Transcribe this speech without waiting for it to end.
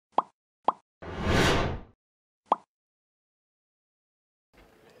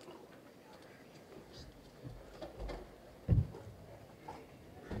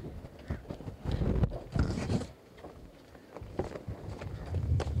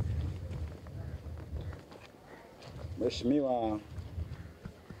Mheshimiwa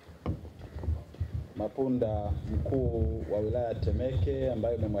Mapunda, mkuu wa wilaya Temeke,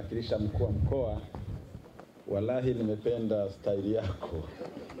 ambaye umemwakilisha mkuu wa mkoa, wallahi nimependa staili yako.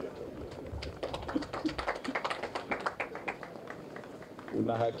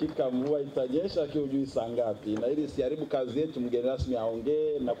 Una hakika mvua itanyesha hujui saa ngapi, na ili siharibu kazi yetu mgeni rasmi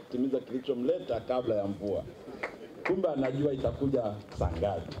aongee na kutimiza kilichomleta kabla ya mvua. Kumbe anajua itakuja saa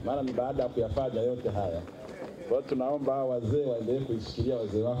ngapi, maana ni baada ya kuyafanya yote haya. Kwa hiyo tunaomba wazee waendelee kuishikilia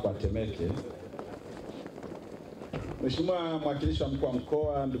wazee wako wa Temeke. Mheshimiwa mwakilishi wa mkuu wa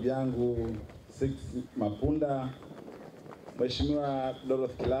mkoa, ndugu yangu Mapunda, Mheshimiwa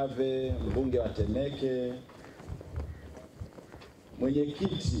Dorothy Kilave, mbunge wa Temeke,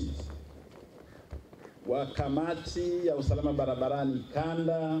 mwenyekiti wa kamati ya usalama barabarani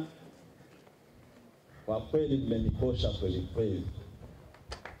kanda, kwa kweli mmenikosha kweli kweli.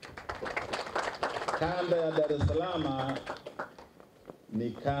 Kanda ya Dar es Salaam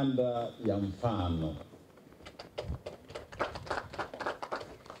ni kanda ya mfano.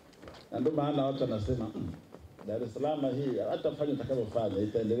 Na ndio maana watu wanasema Dar es Salaam hii hata fanya utakavyofanya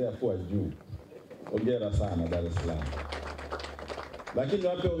itaendelea kuwa juu. Hongera sana Dar es Salaam. Lakini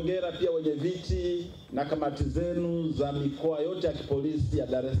wape hongera pia wenye viti na kamati zenu za mikoa yote ya kipolisi ya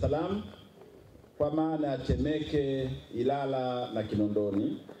Dar es Salaam, kwa maana ya Temeke, Ilala na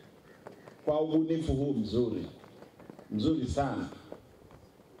Kinondoni, kwa ubunifu huu mzuri sana.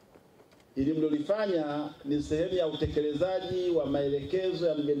 Ili mlolifanya ni sehemu ya utekelezaji wa maelekezo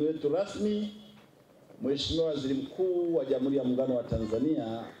ya mgeni wetu rasmi, Mheshimiwa Waziri Mkuu wa Jamhuri ya Muungano wa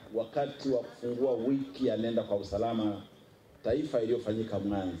Tanzania, wakati wa kufungua wiki ya Nenda kwa Usalama Taifa iliyofanyika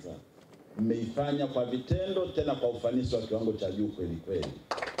Mwanza. Mmeifanya kwa vitendo, tena kwa ufanisi wa kiwango cha juu kweli kweli.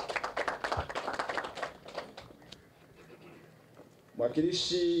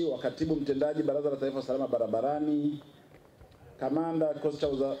 Mwakilishi wa katibu mtendaji Baraza la Taifa Usalama Barabarani, kamanda kikosi cha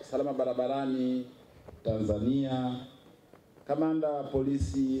usalama barabarani Tanzania, kamanda wa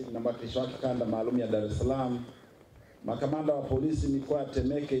polisi na mwakilishi wake kanda maalum ya Dar es Salaam, makamanda wa polisi mikoa ya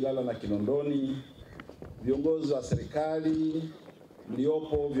Temeke, Ilala na Kinondoni, viongozi wa serikali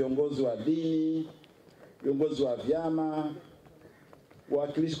mliopo, viongozi wa dini, viongozi wa vyama,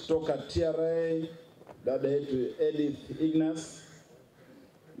 wawakilishi kutoka TRA, dada yetu Edith Ignas,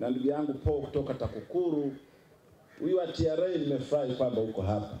 na ndugu yangu Paul kutoka TAKUKURU. Huyu wa TRA nimefurahi kwamba uko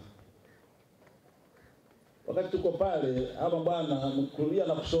hapa. Wakati tuko pale, hapa bwana mkulia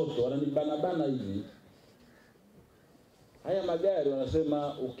na kushoto wananibana hivi. Haya magari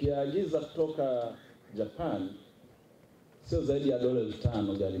wanasema ukiagiza kutoka Japan sio zaidi ya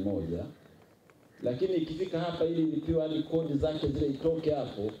 $5,000 gari moja, lakini ikifika hapa ili ilipiwa hadi kodi zake zile itoke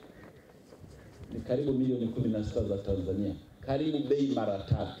hapo ni karibu milioni 16 za Tanzania, karibu bei mara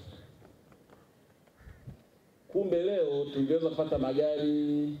 3. Kumbe leo tungeweza kupata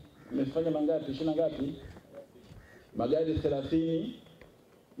magari, umefanya mangapi, 20 ngapi? Magari 30,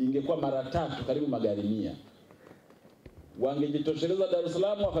 ingekuwa mara 3, karibu magari 100. Wangejitosheleza Dar es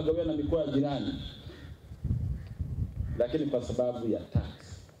Salaam wakagawiwa na mikoa ya jirani. Lakini kwa sababu ya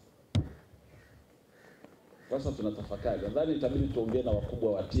tax. Sasa tunatafakari, nadhani itabidi tuongee na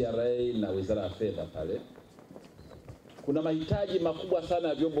wakubwa wa TRA na Wizara ya Fedha pale. Kuna mahitaji makubwa sana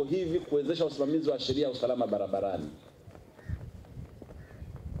ya vyombo hivi kuwezesha usimamizi wa sheria ya usalama barabarani.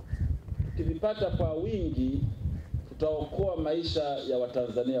 Tukivipata kwa wingi, tutaokoa maisha ya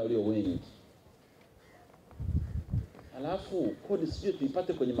Watanzania walio wengi. Alafu kodi sio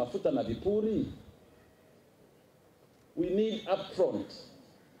tuipate kwenye mafuta na vipuri. We need upfront.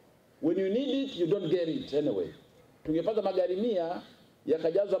 When you need it, you don't get it anyway. Tungepata magari 100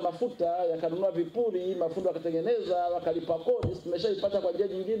 yakajaza mafuta, yakanunua vipuri, mafuta wakatengeneza, wakalipa kodi, tumeshaipata kwa njia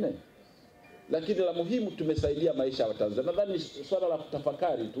nyingine. Lakini la muhimu tumesaidia maisha ya Watanzania. Nadhani swala la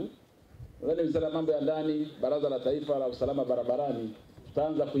kutafakari tu. Nadhani Wizara ya Mambo ya Ndani, Baraza la Taifa la Usalama Barabarani,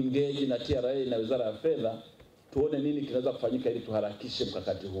 tutaanza kuengage na TRA na Wizara ya Fedha, tuone nini kinaweza kufanyika ili tuharakishe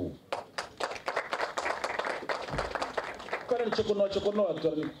mkakati huu. Kwa nini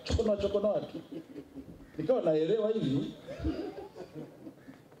chokonoa tu. Nikawa naelewa hivi.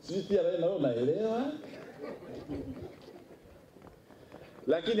 Sisi TRA nao naelewa.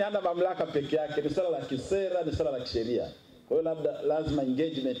 Lakini hana mamlaka peke yake, ni swala la kisera, ni swala la kisheria. Kwa hiyo lazima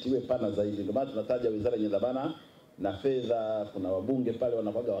engagement iwe pana zaidi. Ndio maana tunataja wizara yenye dhamana na fedha, kuna wabunge pale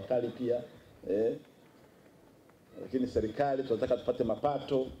wanakuwa wakali pia. Lakini serikali tunataka tupate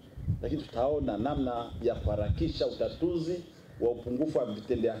mapato, lakini tutaona namna ya kuharakisha utatuzi wa upungufu wa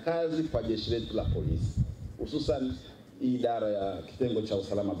vitendea kazi kwa jeshi letu la polisi, hususan idara ya kitengo cha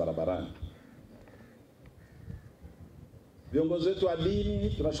usalama barabarani. Viongozi wetu wa dini,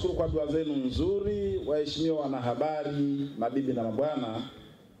 tunashukuru kwa dua zenu nzuri. Waheshimiwa wanahabari, mabibi na mabwana,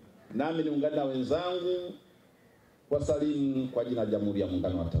 nami niungane na wenzangu wasalimu kwa jina la Jamhuri ya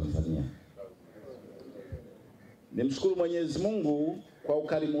Muungano wa Tanzania. Nimshukuru Mwenyezi Mungu kwa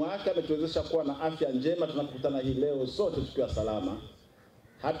ukarimu wake, ametuwezesha kuwa na afya njema tunapokutana hii leo sote tukiwa salama.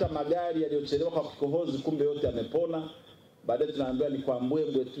 Hata magari yaliyochelewa kwa kikohozi kumbe yote yamepona. Baadaye tunaambiwa ni kwa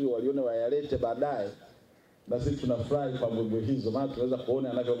mbwembwe tu, walione wayalete baadaye. Na sisi tunafurahi kwa mbwembwe hizo, maana tunaweza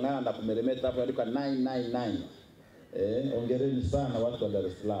kuona anavyong'aa na kumeremeta hapo andika 999. Hongereni sana watu wa Dar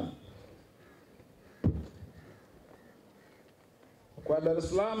es Salaam. Kwa Dar es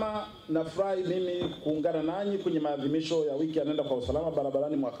Salaam nafurahi mimi kuungana nanyi kwenye maadhimisho ya wiki ya nenda kwa usalama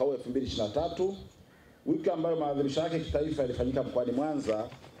barabarani mwaka huu 2023. Wiki ambayo maadhimisho yake kitaifa yalifanyika mkoani Mwanza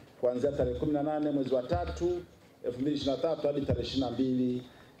kuanzia tarehe 18 mwezi wa 3 2023 hadi tarehe 22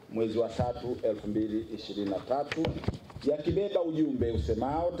 mwezi wa 3 2023, yakibeba ujumbe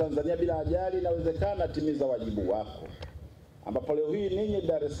usemao Tanzania bila ajali inawezekana, timiza wajibu wako, ambapo leo hii ninyi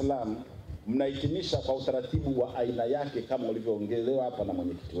Dar es Salaam mnahitimisha kwa utaratibu wa aina yake kama ulivyoongelewa hapa na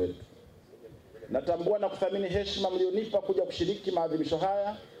mwenyekiti wetu. Natambua na kuthamini heshima mlionipa kuja kushiriki maadhimisho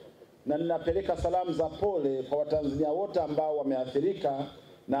haya, na ninapeleka salamu za pole kwa Watanzania wote ambao wameathirika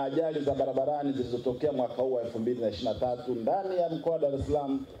na ajali za barabarani zilizotokea mwaka huu wa 2023 ndani ya mkoa wa Dar es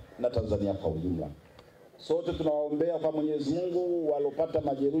Salaam na Tanzania kwa ujumla. Sote tunawaombea kwa Mwenyezi Mungu walopata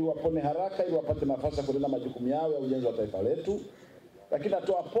majeruhi wapone haraka ili wapate nafasi ya kuendelea majukumu yao ya ujenzi wa taifa letu. Lakini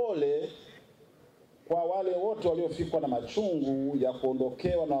natoa pole kwa wale wote waliofikwa na machungu ya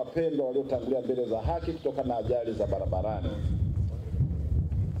kuondokewa na wapendwa waliotangulia mbele za haki kutokana na ajali za barabarani.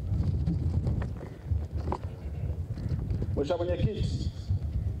 Mheshimiwa Mwenyekiti,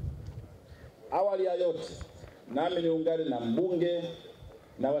 awali ya yote nami niungane na mbunge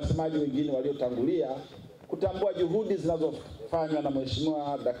na wasemaji wengine waliotangulia kutambua juhudi zinazofanywa na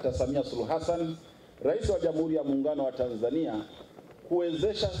Mheshimiwa Dr. Samia Suluhu Hassan, Rais wa Jamhuri ya Muungano wa Tanzania,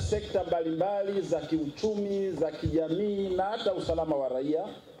 kuwezesha sekta mbalimbali za kiuchumi, za kijamii na hata usalama wa raia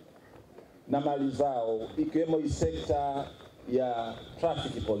na mali zao, ikiwemo sekta ya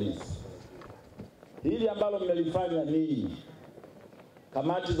traffic police. Hili ambalo mmelifanya ni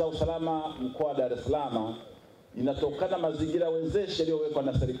kamati za usalama mkoa wa Dar es Salaam inatokana mazingira wezeshi yaliyowekwa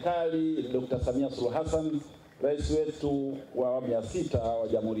na serikali Dr. Samia Suluhu Hassan, rais wetu wa awamu ya 6 wa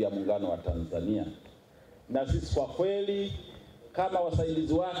Jamhuri ya Muungano wa Tanzania. Na sisi kwa kweli kama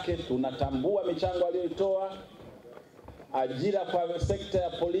wasaidizi wake tunatambua michango aliyoitoa: ajira kwa sekta ya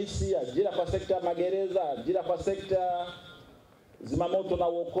polisi, ajira kwa sekta ya magereza, ajira kwa sekta ya zimamoto na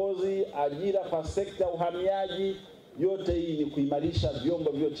uokozi, ajira kwa sekta ya uhamiaji. Yote hii ni kuimarisha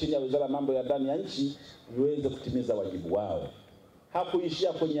vyombo vyo chini ya Wizara ya Mambo ya Ndani ya Nchi viweze kutimiza wajibu wao.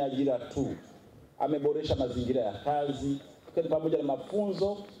 Hakuishia kwenye ajira tu, ameboresha mazingira ya kazi pamoja na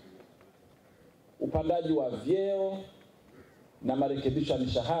mafunzo, upandaji wa vyeo na marekebisho ya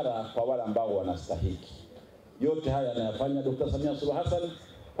mishahara kwa wale ambao wanastahiki. Yote haya anayafanya Dr. Samia Suluhu Hassan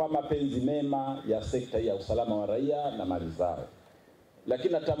kwa mapenzi mema ya sekta ya usalama wa raia na mali zao.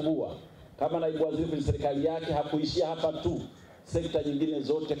 Lakini natambua kama naibu waziri kwenye serikali yake hakuishia hapa tu, sekta nyingine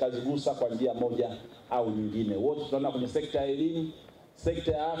zote kazigusa kwa njia moja au nyingine. Wote tunaona kwenye sekta ya elimu,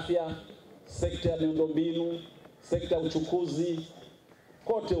 sekta ya afya, sekta ya miundombinu, sekta ya uchukuzi,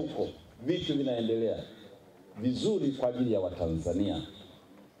 kote huko vitu vinaendelea vizuri kwa ajili ya Watanzania.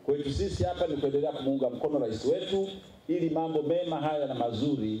 Kwetu sisi hapa ni kuendelea kumuunga mkono rais wetu ili mambo mema haya na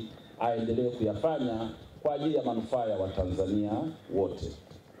mazuri aendelee kuyafanya kwa ajili ya manufaa ya Watanzania wote.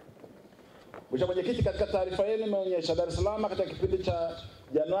 Mheshimiwa Mwenyekiti, katika taarifa yenu imeonyesha Dar es Salaam katika kipindi cha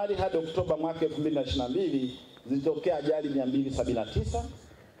Januari hadi Oktoba mwaka 2022 zilitokea ajali 279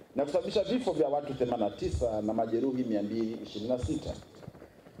 na kusababisha vifo vya watu 89 na majeruhi 226.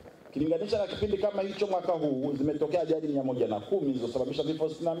 Kilinganisha na kipindi kama hicho mwaka huu zimetokea ajali 110 zilizosababisha vifo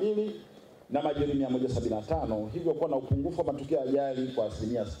 62 na majeruhi 175, hivyo kuwa na upungufu wa matukio ya ajali kwa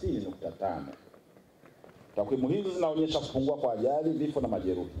 60.5%. Takwimu hizi zinaonyesha kupungua kwa ajali, vifo na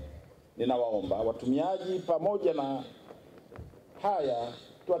majeruhi. Ninawaomba watumiaji pamoja na haya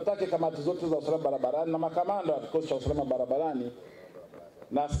tuwatake kamati zote za usalama barabarani na makamanda wa kikosi cha usalama barabarani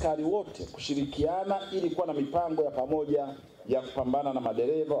na askari wote kushirikiana ili kuwa na mipango ya pamoja ya kupambana na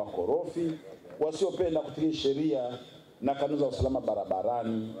madereva wakorofi wasiopenda kutii sheria na kanuni za usalama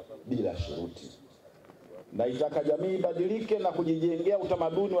barabarani bila shuruti. Naitaka jamii ibadilike na kujijengea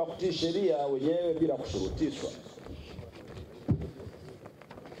utamaduni wa kutii sheria wenyewe bila kushurutishwa.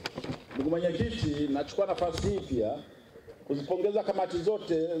 Ndugu Mwenyekiti, nachukua nafasi hii pia kuzipongeza kamati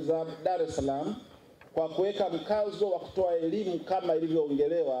zote za Dar es Salaam kwa kuweka mkazo wa kutoa elimu kama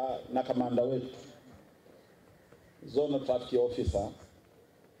ilivyoongelewa na kamanda wetu. Zone Traffic Officer,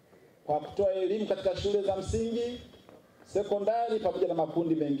 kwa kutoa elimu katika shule za msingi, sekondari pamoja na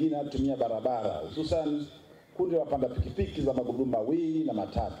makundi mengine yanayotumia barabara, hususan kundi la wapanda pikipiki za magurudumu mawili na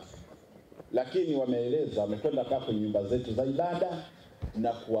matatu. Lakini wameeleza wamekwenda kaa kwenye nyumba zetu za ibada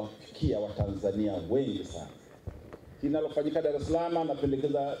na kuwafikia Watanzania wengi sana. Linalofanyika Dar es Salaam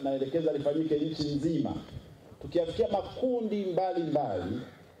naelekeza lifanyike nchi nzima. Tukiafikia makundi mbalimbali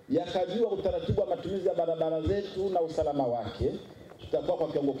yakajua utaratibu wa matumizi ya barabara zetu na usalama wake, tutakuwa kwa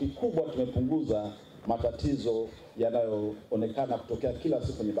kiwango kikubwa tumepunguza matatizo yanayoonekana kutokea kila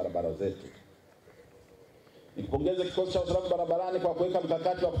siku kwenye barabara zetu. Nikupongeze kikosi cha usalama barabarani kwa kuweka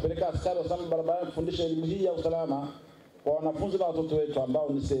mkakati wa kupeleka askari wa usalama barabarani kufundisha elimu hii ya usalama kwa wanafunzi na watoto wetu ambao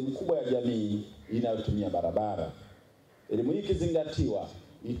ni sehemu kubwa ya jamii inayotumia barabara. Elimu hii ikizingatiwa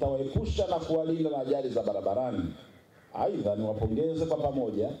itawaepusha na kuwalinda na ajali za barabarani. Aidha, niwapongeze kwa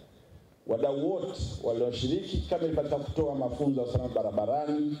pamoja wadau wote walioshiriki kikamilifu katika kutoa mafunzo ya usalama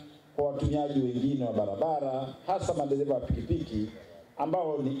barabarani kwa watumiaji wengine wa barabara, hasa madereva wa pikipiki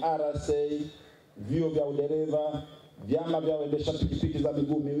ambao ni RSA, vyuo vya udereva, vyama vya kuendesha pikipiki za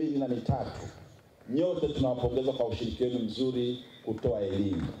miguu miwili na mitatu. Nyote tunawapongeza kwa ushirikiano mzuri kutoa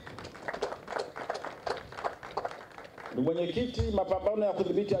elimu. Ndugu Mwenyekiti, mapambano ya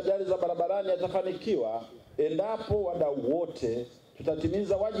kudhibiti ajali za barabarani yatafanikiwa endapo wadau wote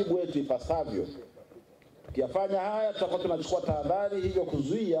tutatimiza wajibu wetu ipasavyo. Tukiyafanya haya, tutakuwa tunachukua tahadhari, hivyo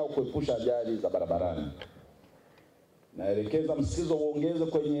kuzuia au kuepusha ajali za barabarani. Naelekeza msisitizo uongeze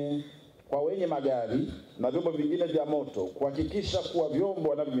kwa wenye magari na vyombo vingine vya moto kuhakikisha kuwa vyombo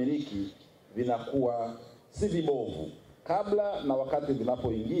wanavyomiliki vinakuwa si vibovu kabla na wakati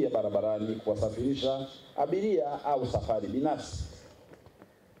vinapoingia barabarani kuwasafirisha abiria au safari binafsi.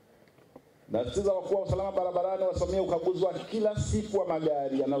 Nasisitiza wakuu wa usalama barabarani wasimamie ukaguzi wa kila siku wa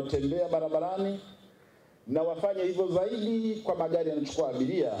magari yanayotembea barabarani na wafanye hivyo zaidi kwa magari yanayochukua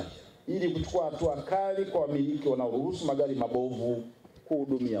abiria ili kuchukua hatua kali kwa wamiliki wanaoruhusu magari mabovu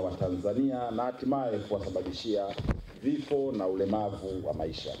kuhudumia Watanzania na hatimaye kuwasababishia vifo na ulemavu wa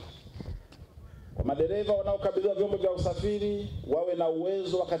maisha. Kwa madereva wanaokabidhiwa vyombo vya usafiri, wawe na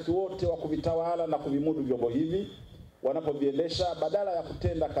uwezo wakati wote wa kuvitawala na kuvimudu vyombo hivi wanapoviendesha badala ya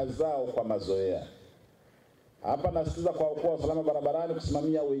kutenda kazi zao kwa mazoea. Hapa nasisitiza kwa wakuu wa usalama barabarani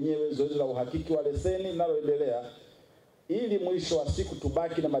kusimamia wenyewe zoezi la uhakiki wa leseni linaloendelea ili mwisho wa siku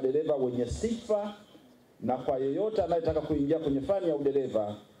tubaki na madereva wenye sifa, na kwa yeyote anayetaka kuingia kwenye fani ya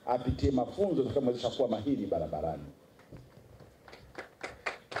udereva apitie mafunzo yatakayomwezesha kuwa mahiri barabarani.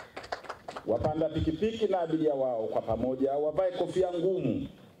 Wapanda pikipiki na abiria wao kwa pamoja wavae kofia ngumu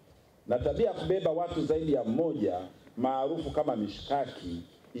na tabia ya kubeba watu zaidi ya mmoja maarufu kama mishkaki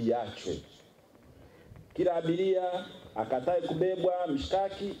iachwe. Kila abiria akatae kubebwa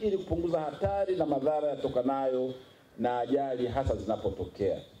mishkaki ili kupunguza hatari na madhara yatokanayo na ajali hasa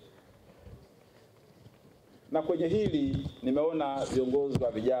zinapotokea. Na kwenye hili nimeona viongozi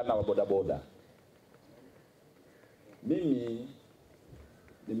wa vijana wa bodaboda. Mimi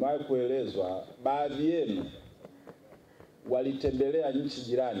nimewahi kuelezwa baadhi yenu walitembelea nchi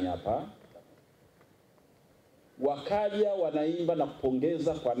jirani hapa, wakaja wanaimba na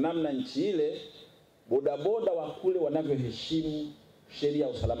kupongeza kwa namna nchi ile bodaboda wa kule wanavyoheshimu sheria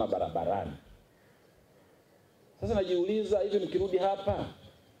ya usalama barabarani. Sasa najiuliza, hivi mkirudi hapa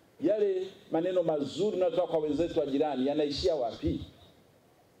yale maneno mazuri tunayotoa kwa wenzetu wa jirani yanaishia wapi?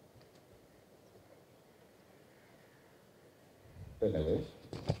 Anyway,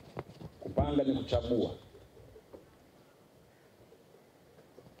 kupanga ni kuchagua.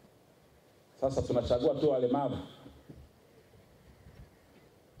 Sasa tunachagua tu walemavu.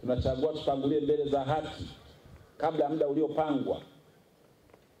 Tunachagua tutangulie mbele za haki kabla ya muda uliopangwa.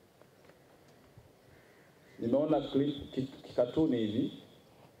 Nimeona kikatuni hivi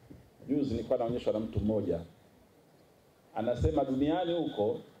juzi, nilikuwa naonyeshwa na mtu mmoja. Anasema duniani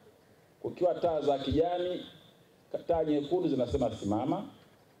huko kukiwa taa za kijani, taa nyekundu zinasema simama,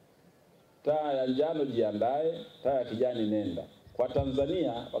 taa ya njano jiandae, taa ya kijani nenda. Kwa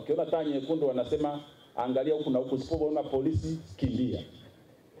Tanzania wakiona taa nyekundu wanasema angalia huku na huku, usipoona polisi kimbia.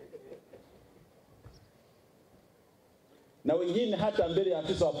 Na wengine hata mbele ya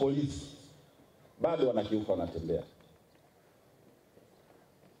afisa wa polisi bado wanakiuka, wanatembea.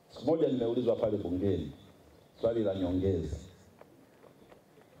 Siku moja nimeulizwa pale bungeni swali la nyongeza.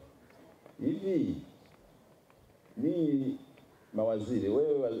 Hivi ni mawaziri,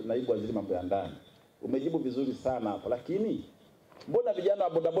 wewe naibu waziri mambo ya ndani, umejibu vizuri sana hapo, lakini mbona vijana wa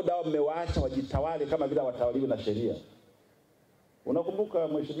bodaboda hao mmewaacha wajitawale kama vile watawaliwe na sheria? Unakumbuka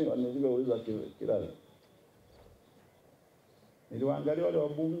mheshimiwa, nilivyoulizwa Kilala, niliwaangalia wale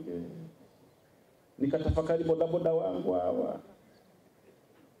wabunge nikatafakari bodaboda wangu hawa,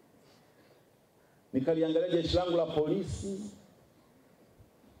 nikaliangalia jeshi langu la polisi.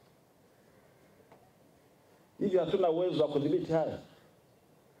 Hivi hatuna uwezo wa kudhibiti haya?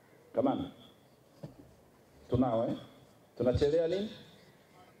 Kamanda, tunao tunachelea nini?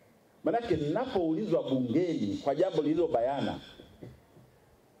 Manake ninapoulizwa bungeni kwa jambo lililo bayana,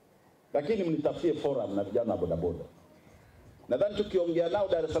 lakini mnitafutie forum na vijana wa bodaboda. Nadhani tukiongea nao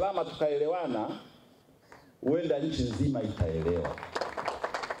Dar es Salaam tukaelewana, huenda nchi nzima itaelewa.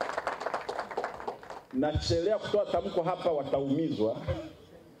 Nachelea kutoa tamko hapa, wataumizwa.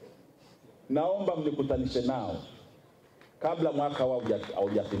 Naomba mnikutanishe nao kabla mwaka wao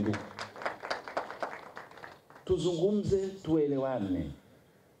haujapinduka. Tuzungumze, tuelewane.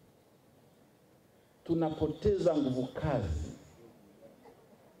 Tunapoteza nguvu kazi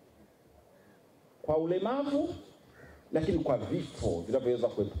kwa ulemavu, lakini kwa vifo vinavyoweza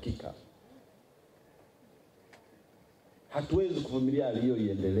kuepukika. Hatuwezi kuvumilia hali hiyo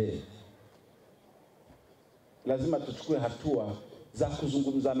iendelee. Lazima tuchukue hatua za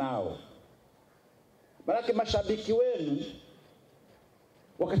kuzungumza nao. Maana mashabiki wenu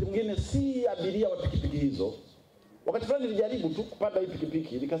wakati mwingine si abiria wa pikipiki hizo. Wakati fulani nilijaribu tu kupanda hii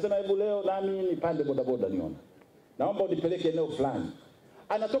pikipiki, nikasema hebu leo nami nipande bodaboda nione. Naomba unipeleke eneo fulani.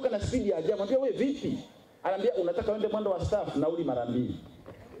 Anatoka na spidi ya ajabu, anambia wewe vipi? Anambia unataka uende mwendo wa staff, nauli mara 2.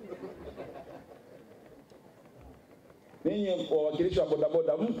 Ninyi wawakilishi wa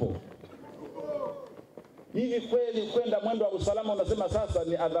bodaboda mpo? Hivi kweli kwenda mwendo wa usalama unasema sasa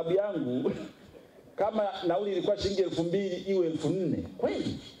ni adhabu yangu kama nauli ilikuwa shilingi 2000 iwe 4000?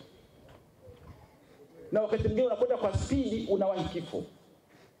 Kweli? Na wakati mwingine unakwenda kwa spidi unawahi kifo.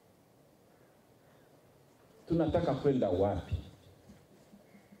 Tunataka kwenda wapi?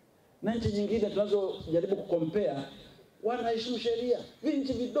 Na nchi nyingine tunazojaribu kukompea wanaheshimu sheria.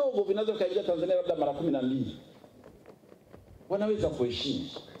 Vinchi vidogo vinaweza kaingia Tanzania labda mara 12. Wanaweza kuheshimu.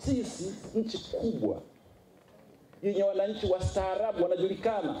 Sisi nchi kubwa yenye wananchi wastaarabu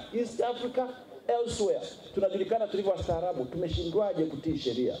wanajulikana East Africa, elsewhere, tunajulikana tulivyo wastaarabu. Tumeshindwaje kutii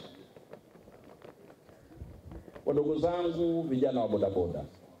sheria? Wadogo zangu vijana wa bodaboda,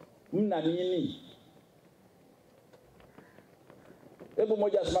 mna nini? Hebu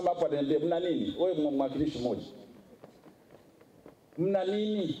mmoja asimama hapo aniambie mna nini? Wewe mwakilishi mmoja, mna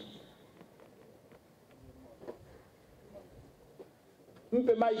nini?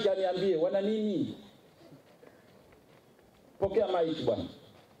 Mpe mic aniambie wana nini? Pokea mic bwana.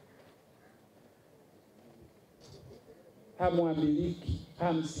 Hamwamiliki,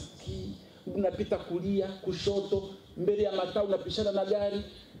 hamsikii. Unapita kulia, kushoto, mbele ya mataa unapishana na gari.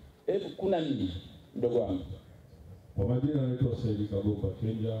 Hebu kuna nini? Mdogo wangu. Kwa majina naitwa Saidi Kabuka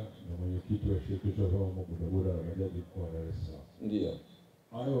Kenya, na mwenyekiti wa shirikisho la bodaboda la bajaji kwa Dar es Salaam. Ndio.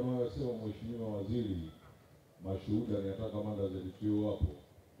 Hayo anayosema Mheshimiwa Waziri, mashuhuda ni hata kamanda zetu hapo.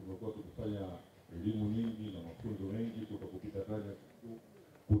 Tumekuwa tukifanya elimu nyingi na mafunzo mengi kutokupita kanya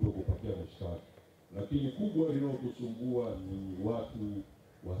kutokupatia mashtaka. Lakini kubwa linalotusumbua ni watu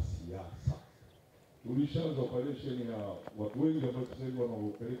wa siasa. Tulishaanza operation ya watu wengi ambao sasa hivi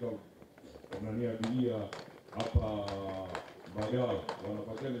wanaopeleka abiria hapa Bagala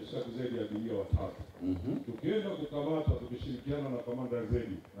wanapatia mashtaka zaidi ya abiria 3. Tukienda kukamata tukishirikiana na kamanda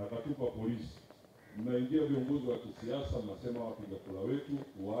Zedi na katupa polisi, mnaingia viongozi wa kisiasa, mnasema wapiga kura wetu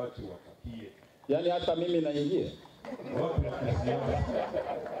waache wakatie. Yaani hata mimi naingia watu wa kisiasa.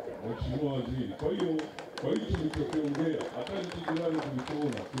 Mheshimiwa Waziri, kwa hiyo kwa hicho nilichokiongea, hata nchi jirani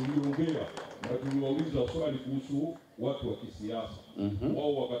tuliongea na tuliwauliza swali kuhusu watu wa kisiasa.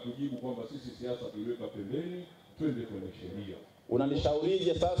 Wao wakatujibu kwamba sisi siasa tuliweka pembeni, twende kwenye sheria.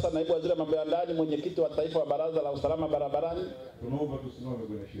 Unanishaurije sasa, Naibu Waziri wa Mambo ya Ndani, mwenyekiti wa taifa wa Baraza la Usalama Barabarani? Tunaomba tusimame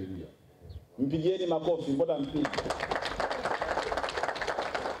kwenye sheria. Mpigieni makofi, mbona mpige?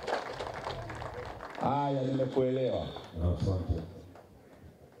 Haya, nimekuelewa. Asante.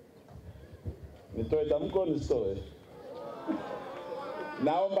 Nitoe tamko nisitoe?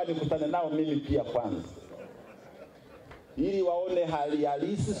 Naomba nikutane nao mimi pia kwanza, ili waone hali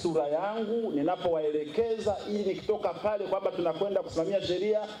halisi sura yangu ninapowaelekeza, ili nikitoka pale kwamba tunakwenda kusimamia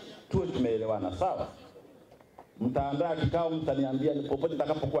sheria tuwe tumeelewana. Sawa? Mtaandaa kikao, mtaniambia popote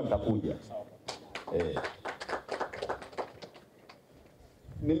nitakapokuwa nitakuja.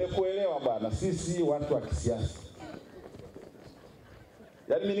 Nimekuelewa bwana, sisi watu wa kisiasa.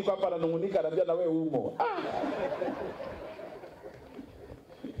 Yaani mimi niko hapa nanungunika, anambia na wewe umo.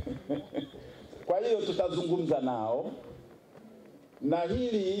 Kwa hiyo tutazungumza nao, na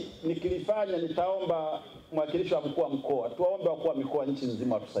hili nikilifanya nitaomba mwakilishi wa mkuu wa mkoa, tuwaombe wakuu wa mikoa nchi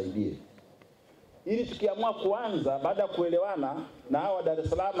nzima watusaidie. Ili tukiamua kuanza baada ya kuelewana na hawa Dar es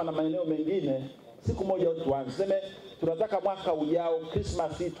Salaam na maeneo mengine, Siku moja tuanze sema tunataka mwaka ujao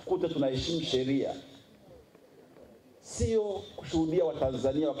Christmas hii tukute tunaheshimu sheria. Sio kushuhudia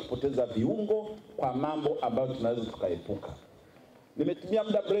Watanzania wakipoteza viungo kwa mambo ambayo tunaweza tukaepuka. Nimetumia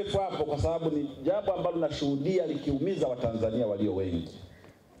muda mrefu hapo kwa sababu ni jambo ambalo nashuhudia likiumiza Watanzania walio wengi.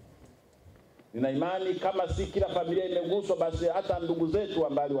 Nina imani kama si kila familia imeguswa, basi hata ndugu zetu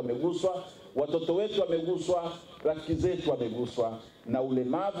ambao wameguswa, watoto wetu wameguswa, rafiki zetu wameguswa na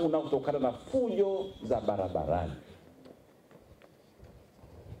ulemavu unaotokana na fujo za barabarani.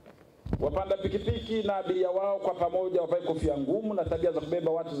 Wapanda pikipiki na abiria wao kwa pamoja wavae kofia ngumu na tabia za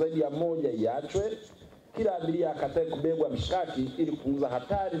kubeba watu zaidi ya moja iachwe. Kila abiria akatae kubebwa mshikaki ili kupunguza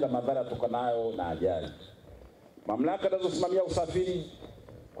hatari na madhara yatokanayo na ajali. Mamlaka zinazosimamia usafiri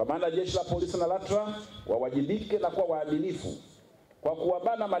kwa maana jeshi la polisi na LATRA wawajibike na kuwa waadilifu kwa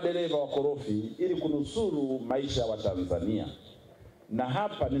kuwabana madereva wakorofi ili kunusuru maisha ya Watanzania. Na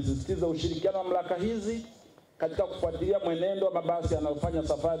hapa nisisitize ushirikiano wa mamlaka hizi katika kufuatilia mwenendo wa mabasi yanayofanya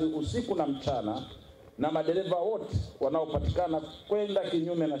safari usiku na mchana, na madereva wote wanaopatikana kwenda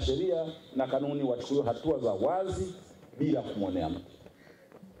kinyume na sheria na kanuni wachukuliwe hatua za wazi bila kumwonea mtu.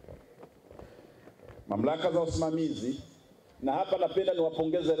 Mamlaka za usimamizi, na hapa napenda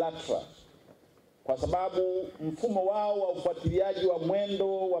niwapongeze LATRA kwa sababu mfumo wao wa ufuatiliaji wa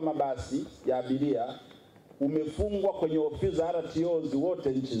mwendo wa mabasi ya abiria umefungwa kwenye ofisi za RTOs wote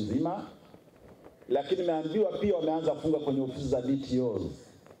nchi nzima, lakini nimeambiwa pia wameanza kufunga kwenye ofisi za DTOs.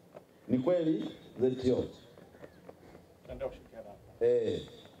 Ni kweli ZTOs?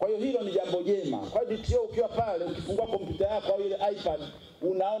 Kwa hiyo hilo ni jambo jema. Kwa DTO ukiwa pale ukifungua kompyuta yako au ile iPad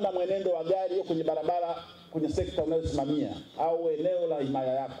unaona mwenendo wa gari hiyo kwenye barabara kwenye sekta unayosimamia au eneo la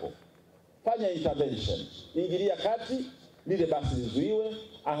himaya yako. Fanya intervention. Ingilia kati, lile basi lizuiwe,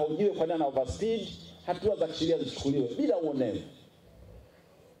 ahojiwe kwa nini ana overspeed, hatua za kisheria zichukuliwe bila uonevu.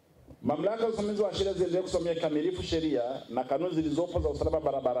 Mamlaka za usimamizi wa sheria ziendelee kusimamia kikamilifu sheria na kanuni zilizopo za usalama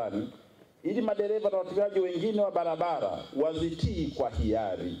barabarani ili madereva na watumiaji wengine wa barabara wazitii kwa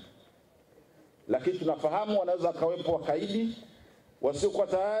hiari. Lakini tunafahamu wanaweza kawepo wakaidi wasiokuwa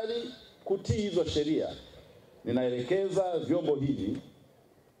tayari kutii hizo sheria. Ninaelekeza vyombo hivi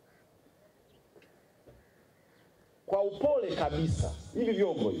kwa upole kabisa, hivi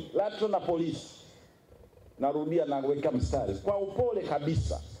vyombo hivi LATRA na polisi, narudia na weka mstari, kwa upole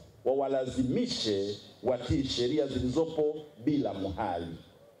kabisa wawalazimishe watii sheria zilizopo bila muhali.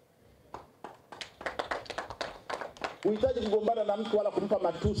 Uhitaji kugombana na mtu wala kumpa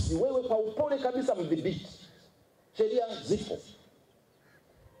matusi, wewe kwa upole kabisa mdhibiti. Sheria zipo.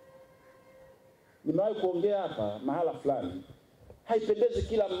 Nimewahi kuongea hapa mahala fulani, haipendezi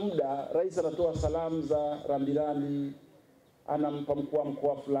kila muda rais anatoa salamu za rambirambi, anampa mkuu wa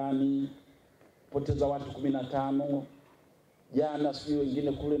mkoa fulani poteza watu 15, Jana sio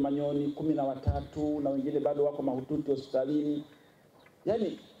wengine kule Manyoni 13 na wengine bado wako mahututi hospitalini.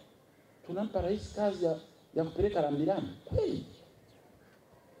 Yaani tunampa rais kazi ya kupeleka rambirambi kweli?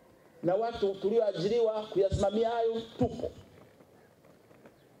 Na watu tulioajiriwa kuyasimamia hayo tupo.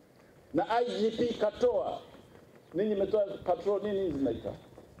 Na IGP katoa nini, imetoa patrol nini zinaita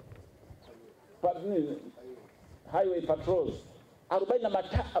highway patrols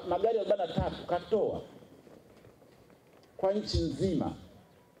 40 magari 43 katoa kwa nchi nzima.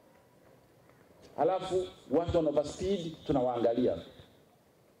 Halafu watu wana overspeed tunawaangalia.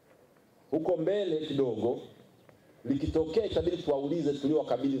 Huko mbele kidogo likitokea itabidi tuwaulize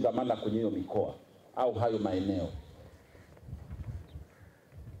tuliowakabidhi dhamana kwenye hiyo mikoa au hayo maeneo.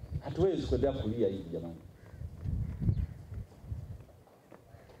 Hatuwezi kuendelea kulia hivi jamani.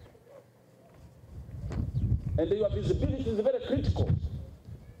 And your visibility is very critical.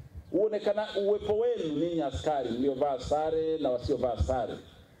 Uonekana uwepo wenu ninyi askari mliovaa sare na wasiovaa sare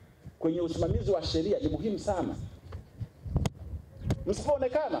kwenye usimamizi wa sheria ni muhimu sana.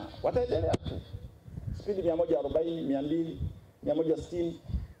 Msipoonekana wataendelea tu. Spidi 140, 200, 160,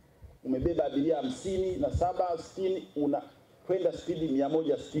 umebeba abiria 57, 60, unakwenda spidi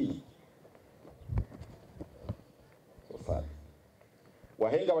 160. Sasa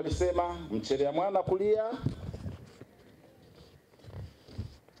wahenga walisema mchelea mwana kulia.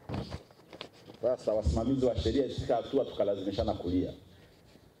 Sasa wasimamizi wa sheria isifika hatua tukalazimishana kulia.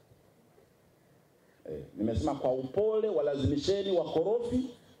 Nimesema kwa upole walazimisheni wakorofi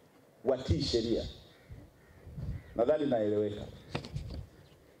watii sheria. Nadhani naeleweka.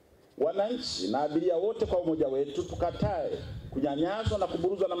 Wananchi na abiria wote kwa umoja wetu tukatae kunyanyaswa na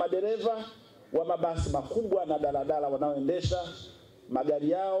kuburuzwa na madereva wa mabasi makubwa na daladala wanaoendesha magari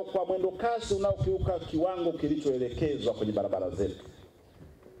yao kwa mwendo kasi unaokiuka kiwango kilichoelekezwa kwenye barabara zetu.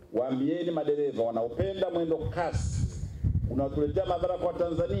 Waambieni madereva wanaopenda mwendo kasi unatuletea madhara kwa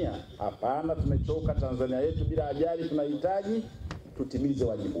Tanzania. Hapana, tumechoka. Tanzania yetu bila ajali, tunahitaji tutimize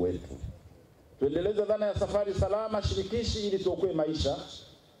wajibu wetu. Tuendeleze dhana ya safari salama shirikishi ili tuokoe maisha.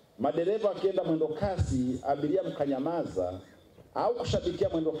 Madereva wakienda mwendo kasi, abiria mkanyamaza au kushabikia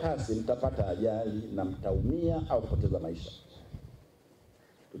mwendo kasi, mtapata ajali na mtaumia au kupoteza maisha.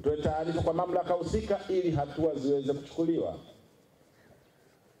 Tutoe taarifa kwa mamlaka husika ili hatua ziweze kuchukuliwa.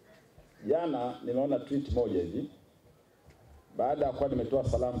 Jana nimeona tweet moja hivi, baada ya kuwa nimetoa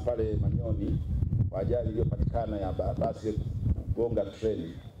salamu pale Manyoni kwa ajali iliyopatikana ya basi kugonga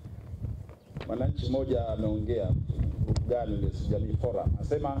treni. Mwananchi mmoja ameongea gani ile jamii forum,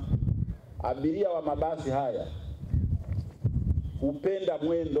 anasema abiria wa mabasi haya hupenda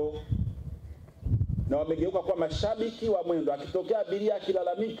mwendo na wamegeuka kwa mashabiki wa mwendo. Akitokea abiria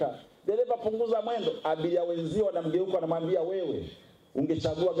akilalamika, dereva punguza mwendo, abiria wenzio wanamgeuka wanamwambia, wewe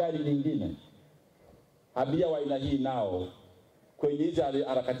ungechagua gari lingine. Abiria wa aina hii nao kwenye hizi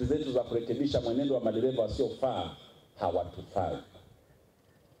harakati zetu za kurekebisha mwenendo wa madereva wasiofaa hawatufai.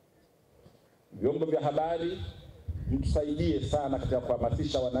 Vyombo vya habari mtusaidie sana katika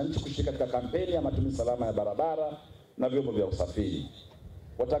kuhamasisha wananchi kushiriki katika kampeni ya matumizi salama ya barabara na vyombo vya usafiri.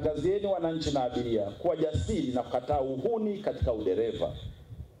 Watangazieni wananchi na abiria kuwa jasiri na kukataa uhuni katika udereva.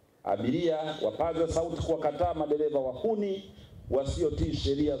 Abiria wapaze sauti kuwakataa madereva wahuni wasiotii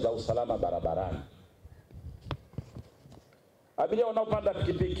sheria za usalama barabarani. Abiria wanaopanda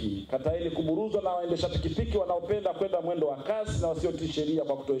pikipiki, kataeni kuburuzwa na waendesha pikipiki wanaopenda kwenda mwendo wa kasi na wasiotii sheria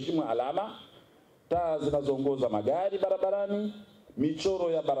kwa kutoheshimu alama, taa zinazoongoza magari barabarani,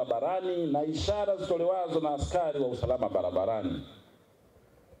 michoro ya barabarani na ishara zitolewazo na askari wa usalama barabarani.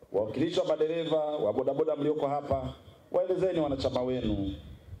 Wawakilishi wa madereva wa bodaboda mlioko hapa, waelezeni wanachama wenu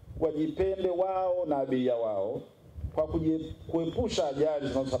wajipende wao na abiria wao kwa kuepusha ajali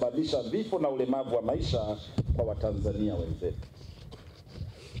zinazosababisha vifo na ulemavu wa maisha kwa Watanzania wenzetu.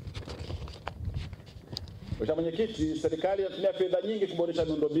 Mheshimiwa Mwenyekiti, serikali inatumia fedha nyingi kuboresha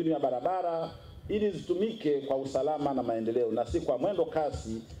miundombinu ya barabara ili zitumike kwa usalama na maendeleo na si kwa mwendo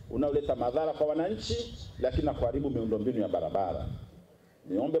kasi unaoleta madhara kwa wananchi lakini na kuharibu miundombinu ya barabara.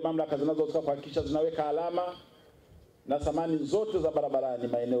 Niombe mamlaka zinazohusika kuhakikisha zinaweka alama na samani zote za barabarani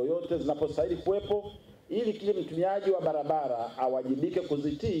maeneo yote zinapostahili kuwepo ili kile mtumiaji wa barabara awajibike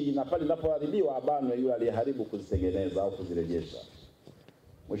kuzitii na pale inapoharibiwa abanwe yule aliyeharibu kuzitengeneza au kuzirejesha.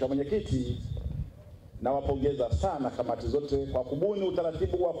 Mheshimiwa Mwenyekiti, nawapongeza sana kamati zote kwa kubuni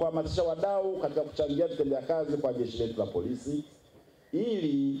utaratibu wa kuhamasisha wadau katika kuchangia vitendea kazi kwa jeshi letu la polisi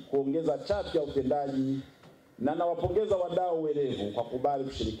ili kuongeza chachu ya utendaji, na nawapongeza wadau werevu kwa kubali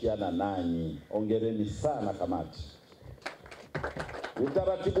kushirikiana nanyi. Hongereni sana kamati.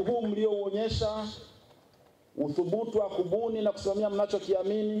 Utaratibu huu mliouonyesha uthubutu wa kubuni na kusimamia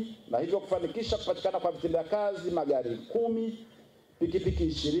mnachokiamini na hivyo kufanikisha kupatikana kwa vitendea kazi magari 10, pikipiki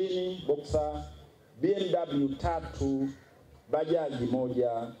 20, boxer, BMW 3, bajaji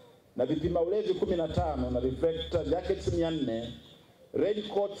 1 na vipima ulevi 15 na reflector jackets 400,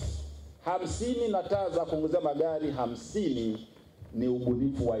 raincoats 50 na taa za kuongezea magari 50 ni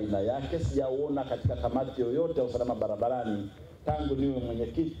ubunifu wa aina yake sijaona katika kamati yoyote ya usalama barabarani tangu niwe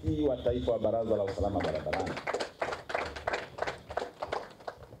mwenyekiti wa taifa wa Baraza la Usalama Barabarani.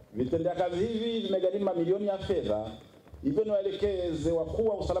 Vitendea kazi hivi vimegharimu mamilioni ya fedha. Hivyo niwaelekeze wakuu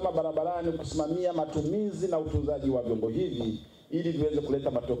wa usalama barabarani kusimamia matumizi na utunzaji wa vyombo hivi ili viweze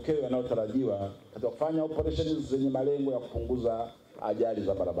kuleta matokeo yanayotarajiwa katika kufanya operesheni zenye malengo ya kupunguza ajali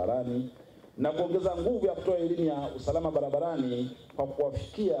za barabarani na kuongeza nguvu ya kutoa elimu ya usalama barabarani kwa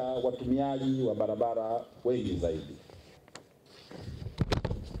kuwafikia watumiaji wa barabara wengi zaidi.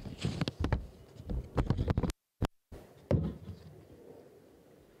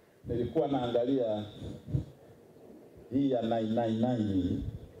 Nilikuwa naangalia hii ya 999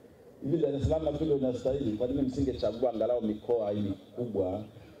 hivi Dar es Salaam tu ndio inastahili, kwa nini msingechagua angalau mikoa hii kubwa?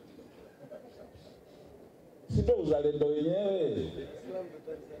 Si ndio uzalendo wenyewe?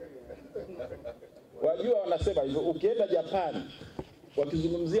 Wajua wanasema hivyo, ukienda Japan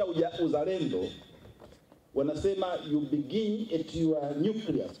wakizungumzia uzalendo wanasema you begin at your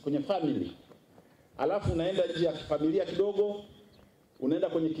nucleus, kwenye family. Alafu unaenda nje ya familia kidogo, unaenda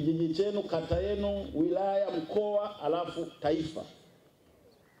kwenye kijiji chenu, kata yenu, wilaya, mkoa, alafu taifa.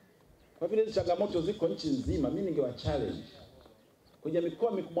 Kwa vile hizo changamoto ziko nchi nzima, mimi ningewa challenge kwenye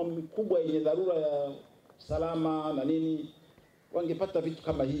mikoa mikubwa yenye dharura ya salama na nini, wangepata vitu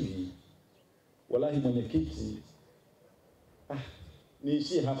kama hivi. Wallahi mwenyekiti,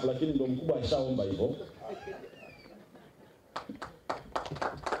 niishie hapo, lakini ndo mkubwa ashaomba hivyo.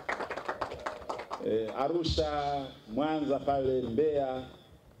 Arusha, Mwanza pale, Mbeya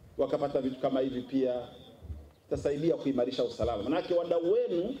wakapata vitu kama hivi pia. itasaidia kuimarisha usalama. Manake wadau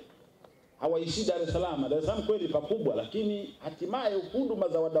wenu hawaishi Dar es Salaam. Dar es Salaam kweli pakubwa, lakini hatimaye huduma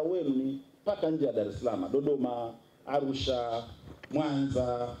za wadau wenu ni mpaka nje ya Dar es Salaam, Dodoma, Arusha,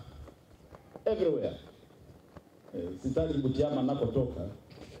 Mwanza, everywhere. Sitaki Butiama nakotoka.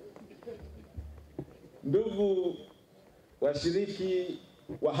 Ndugu washiriki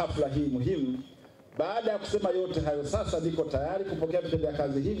wa hafla hii muhimu, baada ya kusema yote hayo, sasa niko tayari kupokea vitendea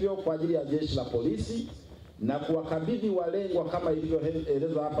kazi hivyo kwa ajili ya jeshi la polisi na kuwakabidhi walengwa kama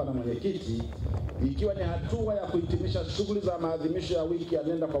ilivyoelezwa hapa na mwenyekiti, ikiwa ni hatua ya kuhitimisha shughuli za maadhimisho ya wiki ya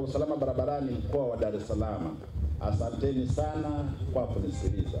nenda kwa usalama barabarani mkoa wa Dar es Salaam. Asanteni sana kwa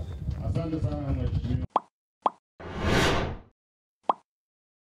kunisikiliza. Asante sana mheshimiwa.